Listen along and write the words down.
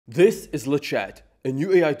This is LeChat, a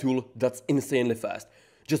new AI tool that's insanely fast.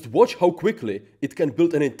 Just watch how quickly it can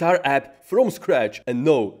build an entire app from scratch, and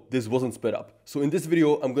no, this wasn't sped up. So in this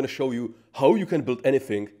video, I'm gonna show you how you can build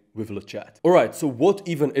anything with LeChat. Alright, so what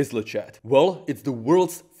even is LeChat? Well, it's the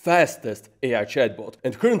world's fastest AI chatbot,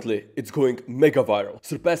 and currently it's going mega viral,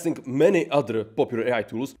 surpassing many other popular AI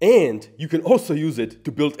tools, and you can also use it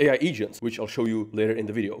to build AI agents, which I'll show you later in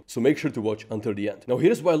the video. So make sure to watch until the end. Now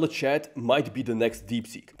here's why LeChat might be the next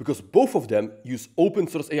DeepSeek, because both of them use open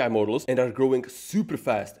source AI models and are growing super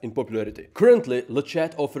fast in popularity. Currently,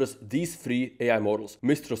 LeChat offers these three AI models: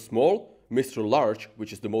 Mistral Small, Mistral Large,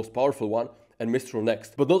 which is the most powerful one, and Mistral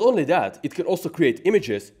Next. But not only that, it can also create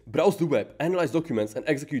images, browse the web, analyze documents, and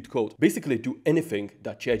execute code. Basically do anything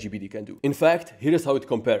that ChatGPT can do. In fact, here is how it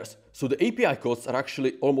compares. So the API costs are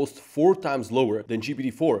actually almost 4 times lower than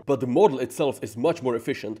GPT-4, but the model itself is much more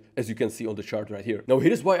efficient, as you can see on the chart right here. Now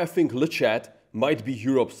here is why I think LeChat might be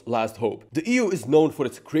Europe's last hope. The EU is known for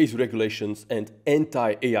its crazy regulations and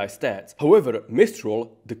anti-AI stance. However,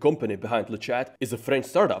 Mistral, the company behind LeChat, is a French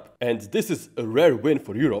startup, and this is a rare win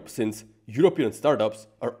for Europe since European startups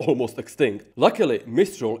are almost extinct. Luckily,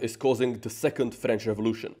 Mistral is causing the second French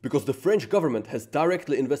revolution, because the French government has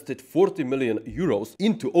directly invested 40 million euros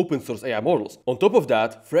into open source AI models. On top of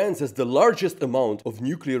that, France has the largest amount of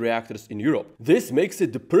nuclear reactors in Europe. This makes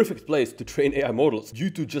it the perfect place to train AI models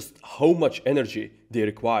due to just how much energy they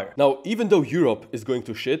require. Now, even though Europe is going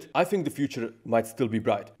to shit, I think the future might still be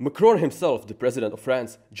bright. Macron himself, the president of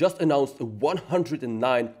France, just announced a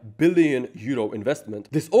 109 billion euro investment.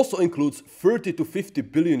 This also includes 30 to 50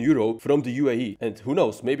 billion euro from the UAE. And who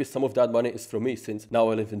knows, maybe some of that money is from me since now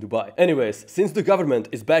I live in Dubai. Anyways, since the government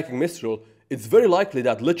is backing Mistral, it's very likely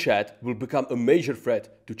that LeChat will become a major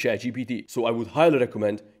threat to ChatGPT. So I would highly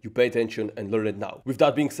recommend you pay attention and learn it now. With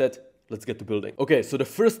that being said, let's get to building. Okay, so the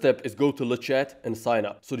first step is go to LeChat and sign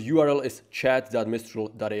up. So the URL is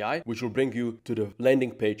chat.mistral.ai, which will bring you to the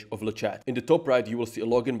landing page of LeChat. In the top right, you will see a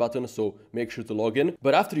login button, so make sure to log in.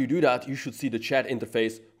 But after you do that, you should see the chat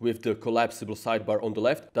interface with the collapsible sidebar on the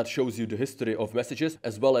left that shows you the history of messages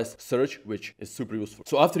as well as search, which is super useful.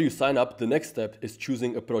 So after you sign up, the next step is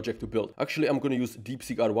choosing a project to build. Actually, I'm going to use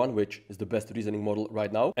DeepSeek R1, which is the best reasoning model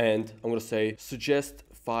right now. And I'm going to say, suggest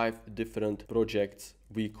 5 different projects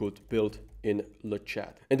we could build in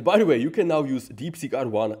LeChat. And by the way, you can now use DeepSeek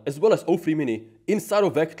R1 as well as O3 Mini inside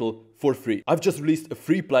of Vectel for free. I've just released a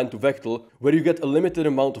free plan to Vectel where you get a limited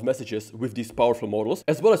amount of messages with these powerful models,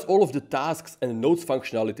 as well as all of the tasks and notes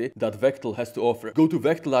functionality that Vectel has to offer. Go to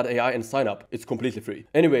vectel.ai and sign up. It's completely free.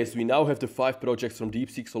 Anyways, we now have the 5 projects from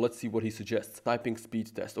DeepSeek, so let's see what he suggests. Typing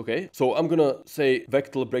speed test, okay? So I'm gonna say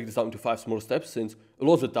Vectel break this down into 5 smaller steps, since a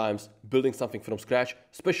lot of the times building something from scratch,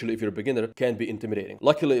 especially if you're a beginner, can be intimidating.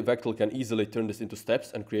 Luckily, Vectel can easily turn this into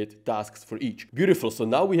steps and create tasks for each. Beautiful, so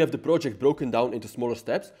now we have the project broken down into smaller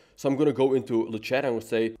steps. So I'm gonna go into LeChat and I'm gonna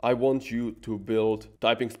say, I want you to build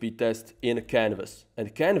typing speed test in Canvas.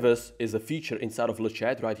 And Canvas is a feature inside of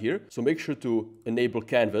LeChat right here. So make sure to enable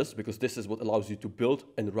Canvas, because this is what allows you to build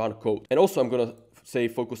and run code. And also I'm gonna say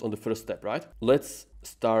focus on the first step, right? Let's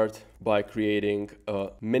start by creating a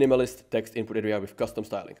minimalist text input area with custom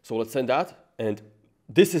styling. So let's send that, and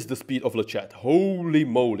this is the speed of LeChat. Holy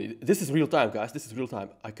moly. This is real time, guys. This is real time.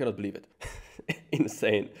 I cannot believe it.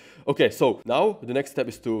 Insane. Okay, so now the next step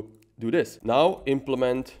is to do this. Now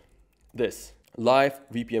implement this. Live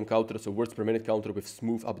VPM counter, so words per minute counter with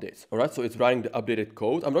smooth updates. All right, so it's writing the updated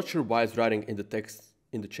code. I'm not sure why it's writing in the text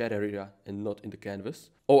in the chat area and not in the canvas.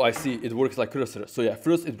 Oh, I see, it works like cursor. So yeah,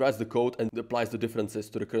 first it writes the code and applies the differences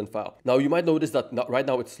to the current file. Now you might notice that right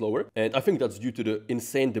now it's slower, and I think that's due to the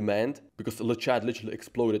insane demand, because LeChat literally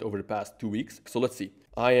exploded over the past 2 weeks. So let's see.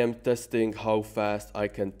 I am testing how fast I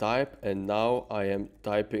can type, and now I am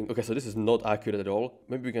typing. Okay, so this is not accurate at all.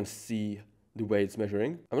 Maybe we can see the way it's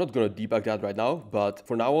measuring. I'm not gonna debug that right now, but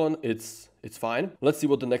for now on, it's fine. Let's see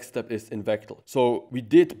what the next step is in Vectel. So we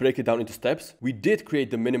did break it down into steps. We did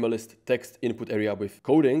create the minimalist text input area with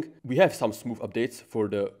coding. We have some smooth updates for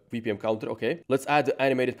the VPM counter, okay? Let's add the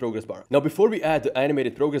animated progress bar. Now, before we add the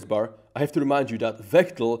animated progress bar, I have to remind you that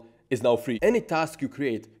Vectel is now free. Any task you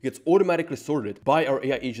create gets automatically sorted by our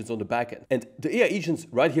AI agents on the backend. And the AI agents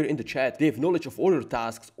right here in the chat, they have knowledge of all your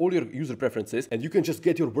tasks, all your user preferences, and you can just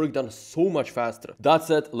get your work done so much faster. That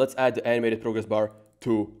said, let's add the animated progress bar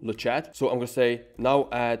to LeChat. So I'm gonna say, now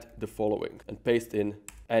add the following, and paste in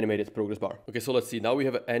animated progress bar. Okay, so let's see. Now we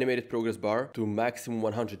have an animated progress bar to maximum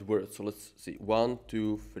 100 words. So let's see, 1,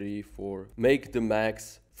 2, 3, 4. Make the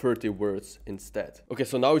max 30 words instead. Okay,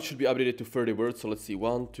 so now it should be updated to 30 words. So let's see,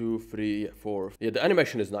 1, 2, 3, 4. Yeah, the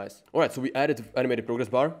animation is nice. All right, so we added animated progress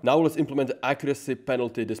bar. Now let's implement the accuracy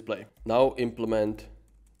penalty display. Now implement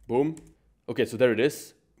Boom. Okay, so there it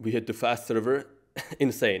is. We hit the fast server.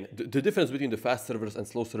 Insane. The difference between the fast servers and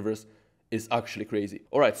slow servers is actually crazy.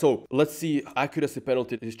 All right, so let's see accuracy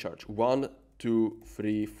penalty discharge. 1, 2,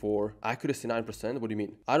 3, 4. Accuracy 9%. What do you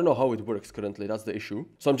mean? I don't know how it works currently. That's the issue.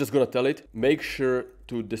 So I'm just gonna tell it, make sure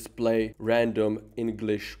to display random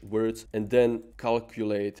English words and then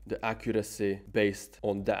calculate the accuracy based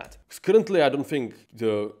on that. Because currently I don't think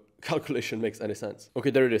the calculation makes any sense.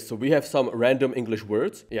 Okay, there it is. So we have some random English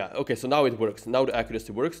words. Yeah, okay, so now it works. Now the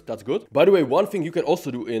accuracy works. That's good. By the way, one thing you can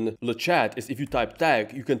also do in the chat is if you type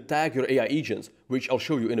tag, you can tag your AI agents, which I'll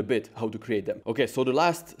show you in a bit how to create them. Okay, so the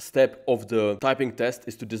last step of the typing test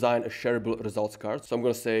is to design a shareable results card. So I'm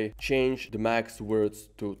gonna say change the max words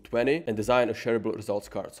to 20 and design a shareable results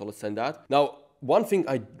card. So let's send that. Now, one thing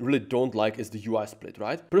I really don't like is the UI split,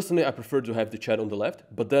 right? Personally, I prefer to have the chat on the left,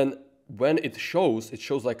 but then when it shows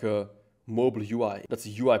like a mobile UI. That's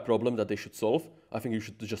a UI problem that they should solve. I think you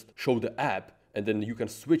should just show the app and then you can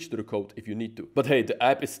switch to the code if you need to. But hey, the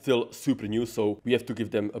app is still super new, so we have to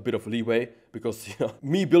give them a bit of leeway because, you know,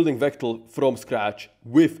 me building Vectel from scratch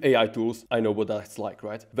with AI tools, I know what that's like,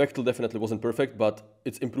 right? Vectel definitely wasn't perfect, but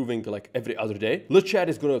it's improving like every other day. Le chat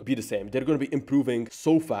is gonna be the same. They're gonna be improving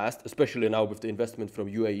so fast, especially now with the investment from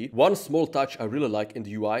UAE. One small touch I really like in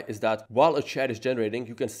the UI is that while a chat is generating,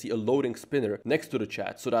 you can see a loading spinner next to the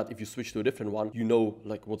chat so that if you switch to a different one, you know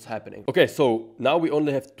like what's happening. Okay, so now we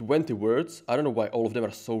only have 20 words. I don't know why all of them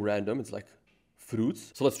are so random. It's like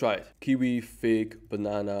fruits. So let's try it. Kiwi, fig,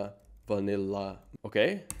 banana, vanilla.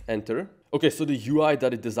 Okay, enter. Okay, so the UI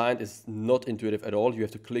that it designed is not intuitive at all. You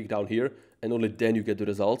have to click down here and only then you get the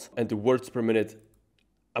results. And the words per minute,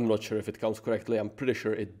 I'm not sure if it counts correctly. I'm pretty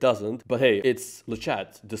sure it doesn't. But hey, it's Le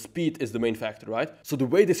chat. The speed is the main factor, right? So the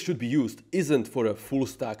way this should be used isn't for a full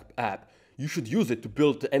stack app. You should use it to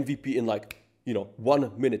build the MVP in like, you know,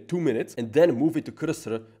 1 minute, 2 minutes, and then move it to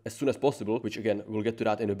cursor as soon as possible, which again, we'll get to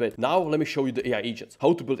that in a bit. Now, let me show you the AI agents,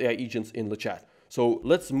 how to build AI agents in Le chat. So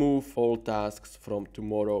let's move all tasks from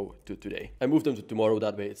tomorrow to today. I moved them to tomorrow,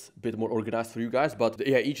 that way it's a bit more organized for you guys, but the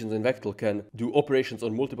AI agents in Vectel can do operations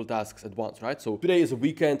on multiple tasks at once, right? So today is a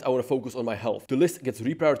weekend, I want to focus on my health. The list gets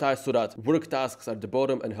reprioritized so that work tasks are at the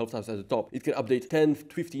bottom and health tasks at the top. It can update 10,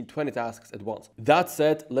 15, 20 tasks at once. That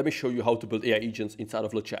said, let me show you how to build AI agents inside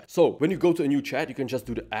of Le chat. So when you go to a new chat, you can just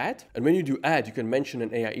do the add, and when you do add, you can mention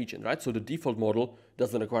an AI agent, right? So the default model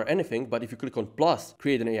doesn't require anything, but if you click on plus,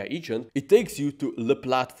 create an AI agent, it takes you to Le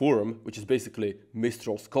platform, which is basically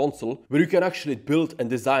Mistral's console, where you can actually build and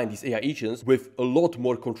design these AI agents with a lot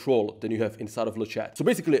more control than you have inside of Le chat. So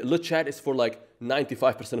basically, Le chat is for like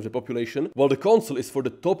 95% of the population, while the console is for the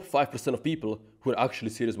top 5% of people who are actually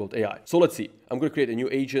serious about AI. So let's see. I'm going to create a new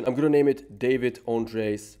agent. I'm going to name it David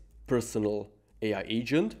Ondrej's personal AI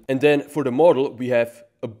agent. And then for the model, we have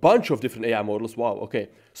a bunch of different AI models. Wow, okay.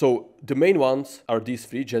 So the main ones are these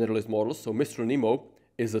three generalist models. So Mistral Nemo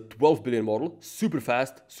is a 12 billion model, super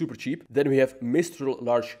fast, super cheap. Then we have Mistral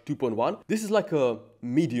Large 2.1. This is like a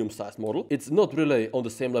medium-sized model. It's not really on the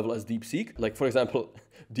same level as DeepSeek. Like for example,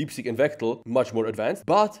 DeepSeek and Vectel, much more advanced,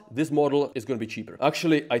 but this model is going to be cheaper.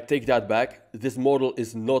 Actually, I take that back. This model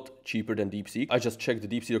is not cheaper than DeepSeek. I just checked the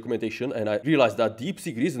DeepSeek documentation and I realized that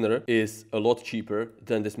DeepSeek Reasoner is a lot cheaper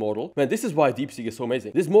than this model. Man, this is why DeepSeek is so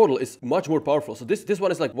amazing. This model is much more powerful. So this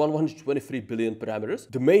one is like 123 billion parameters.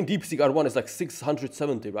 The main DeepSeek R1 is like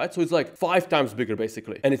 670, right? So it's like 5 times bigger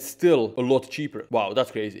basically. And it's still a lot cheaper. Wow,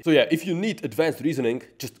 that's crazy. So yeah, if you need advanced reasoning,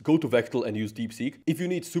 just go to Vectel and use DeepSeek. If you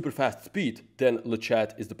need super fast speed, then Le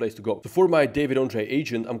chat is the place to go. So for my David Ondrej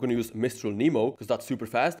agent, I'm going to use Mistral Nemo because that's super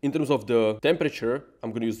fast. In terms of the temperature,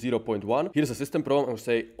 I'm going to use 0.1. Here's a system prompt. I'm going to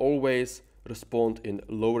say always respond in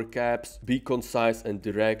lower caps, be concise and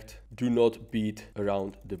direct, do not beat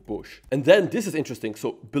around the bush. And then this is interesting.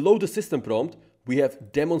 So below the system prompt, we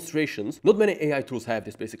have demonstrations. Not many AI tools have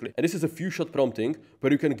this basically. And this is a few-shot prompting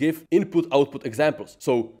where you can give input-output examples.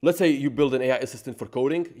 So let's say you build an AI assistant for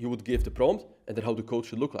coding, you would give the prompt and then how the code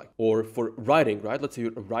should look like. Or for writing, right? Let's say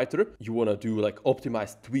you're a writer, you want to do like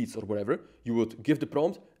optimized tweets or whatever. You would give the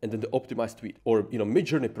prompt and then the optimized tweet. Or, you know,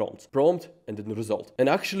 mid-journey prompts. Prompt and then the result. And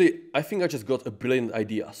actually, I think I just got a brilliant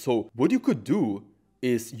idea. So what you could do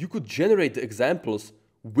is you could generate the examples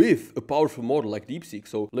with a powerful model like DeepSeek.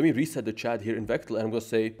 So let me reset the chat here in Vectel and I'm going to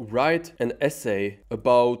say, write an essay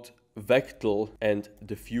about Vectel and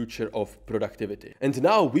the future of productivity. And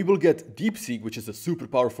now we will get DeepSeek, which is a super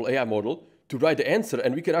powerful AI model, to write the answer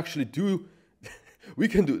and we can actually do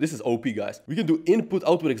this is OP guys. We can do input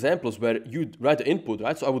output examples where you write the input,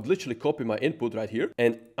 right? So I would literally copy my input right here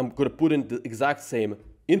and I'm going to put in the exact same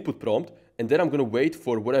input prompt and then I'm going to wait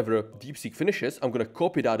for whatever DeepSeek finishes. I'm going to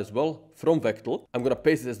copy that as well from Vectel. I'm going to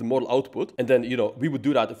paste it as the model output. And then, you know, we would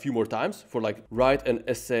do that a few more times for like write an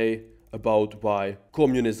essay about why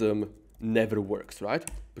communism never works, right?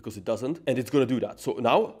 Because it doesn't, and it's going to do that. So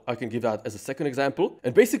now I can give that as a second example.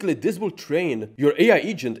 And basically this will train your AI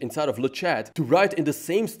agent inside of LeChat to write in the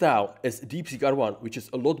same style as DeepSeek R1, which is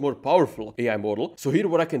a lot more powerful AI model. So here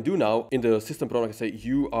what I can do now in the system prompt, I can say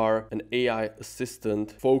you are an AI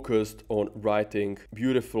assistant focused on writing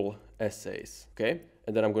beautiful essays, okay?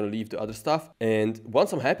 And then I'm going to leave the other stuff. And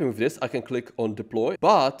once I'm happy with this, I can click on deploy,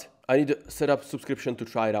 but I need to set up subscription to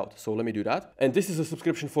try it out. So let me do that. And this is a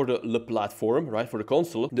subscription for the Le platform, right? For the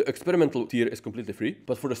console. The experimental tier is completely free.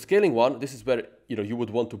 But for the scaling one, this is where, you know, you would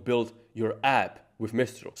want to build your app with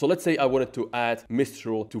Mistral. So let's say I wanted to add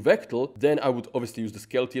Mistral to Vectel, then I would obviously use the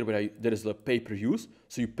scale tier where there is a pay per use.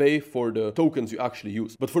 So you pay for the tokens you actually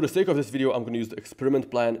use. But for the sake of this video, I'm going to use the experiment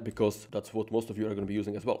plan because that's what most of you are going to be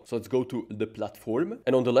using as well. So let's go to the platform.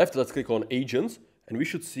 And on the left, let's click on agents. And we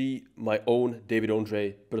should see my own David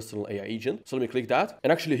Ondrej personal AI agent. So let me click that.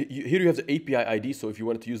 And actually here you have the API ID. So if you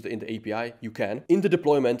wanted to use in the API, you can. In the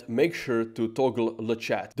deployment, make sure to toggle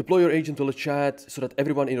LeChat. Deploy your agent to LeChat so that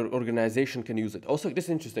everyone in your organization can use it. Also, this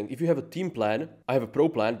is interesting. If you have a team plan, I have a pro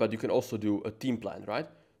plan, but you can also do a team plan, right?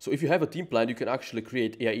 So if you have a team plan, you can actually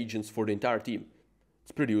create AI agents for the entire team.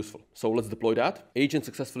 It's pretty useful. So let's deploy that. Agent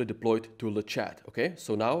successfully deployed to LeChat. Okay,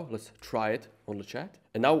 so now let's try it on LeChat.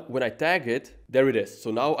 And now when I tag it, there it is. So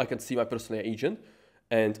now I can see my personal agent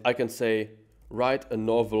and I can say, write a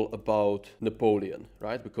novel about Napoleon,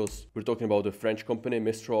 right? Because we're talking about a French company,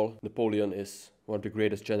 Mistral. Napoleon is one of the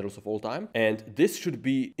greatest generals of all time. And this should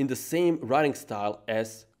be in the same writing style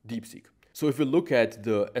as DeepSeek. So if we look at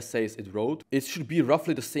the essays it wrote, it should be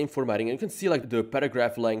roughly the same formatting. And you can see like the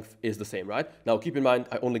paragraph length is the same, right? Now keep in mind,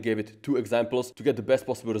 I only gave it 2 examples. To get the best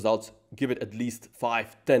possible results, give it at least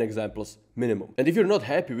 5-10 examples minimum. And if you're not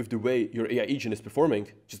happy with the way your AI agent is performing,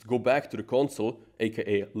 just go back to the console,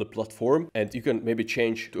 aka the platform, and you can maybe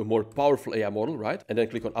change to a more powerful AI model, right? And then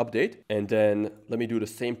click on update. And then let me do the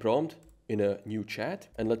same prompt in a new chat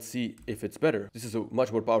and let's see if it's better. This is a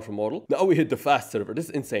much more powerful model. Now we hit the fast server. This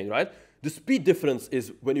is insane, right? The speed difference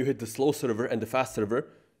is when you hit the slow server and the fast server,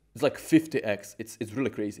 it's like 50x. It's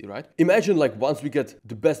really crazy, right? Imagine like once we get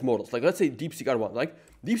the best models, like let's say DeepSeek R1, like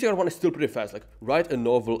DeepSeek R1 is still pretty fast. Like write a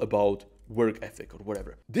novel about work ethic or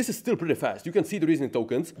whatever. This is still pretty fast. You can see the reasoning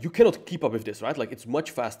tokens. You cannot keep up with this, right? Like it's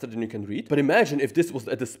much faster than you can read. But imagine if this was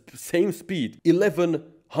at the same speed,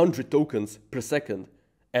 1100 tokens per second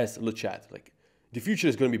as LeChat. Like the future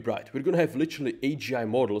is going to be bright. We're going to have literally AGI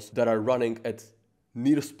models that are running at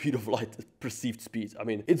near speed of light, perceived speed. I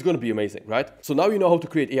mean, it's going to be amazing, right? So now you know how to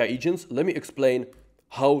create AI agents. Let me explain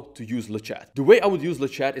how to use LeChat. The way I would use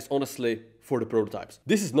LeChat is honestly for the prototypes.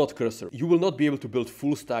 This is not Cursor. You will not be able to build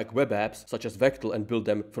full stack web apps such as Vectel and build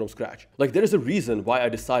them from scratch. Like there is a reason why I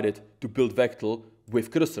decided to build Vectel with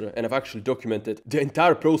Cursor, and I've actually documented the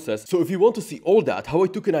entire process. So if you want to see all that, how I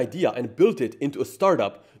took an idea and built it into a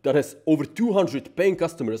startup that has over 200 paying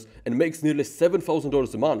customers and makes nearly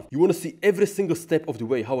 $7,000 a month, you want to see every single step of the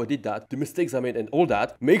way, how I did that, the mistakes I made and all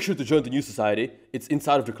that, make sure to join the new society. It's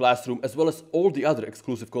inside of the classroom as well as all the other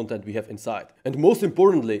exclusive content we have inside. And most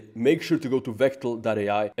importantly, make sure to go to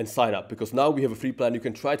vectel.ai and sign up, because now we have a free plan. You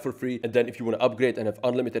can try it for free, and then if you want to upgrade and have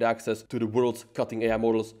unlimited access to the world's cutting AI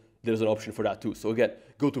models, there's an option for that too. So again,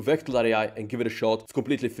 go to vectel.ai and give it a shot. It's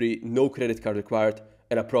completely free, no credit card required,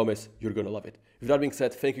 and I promise you're gonna love it. With that being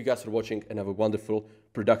said, thank you guys for watching and have a wonderful,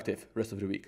 productive rest of the week.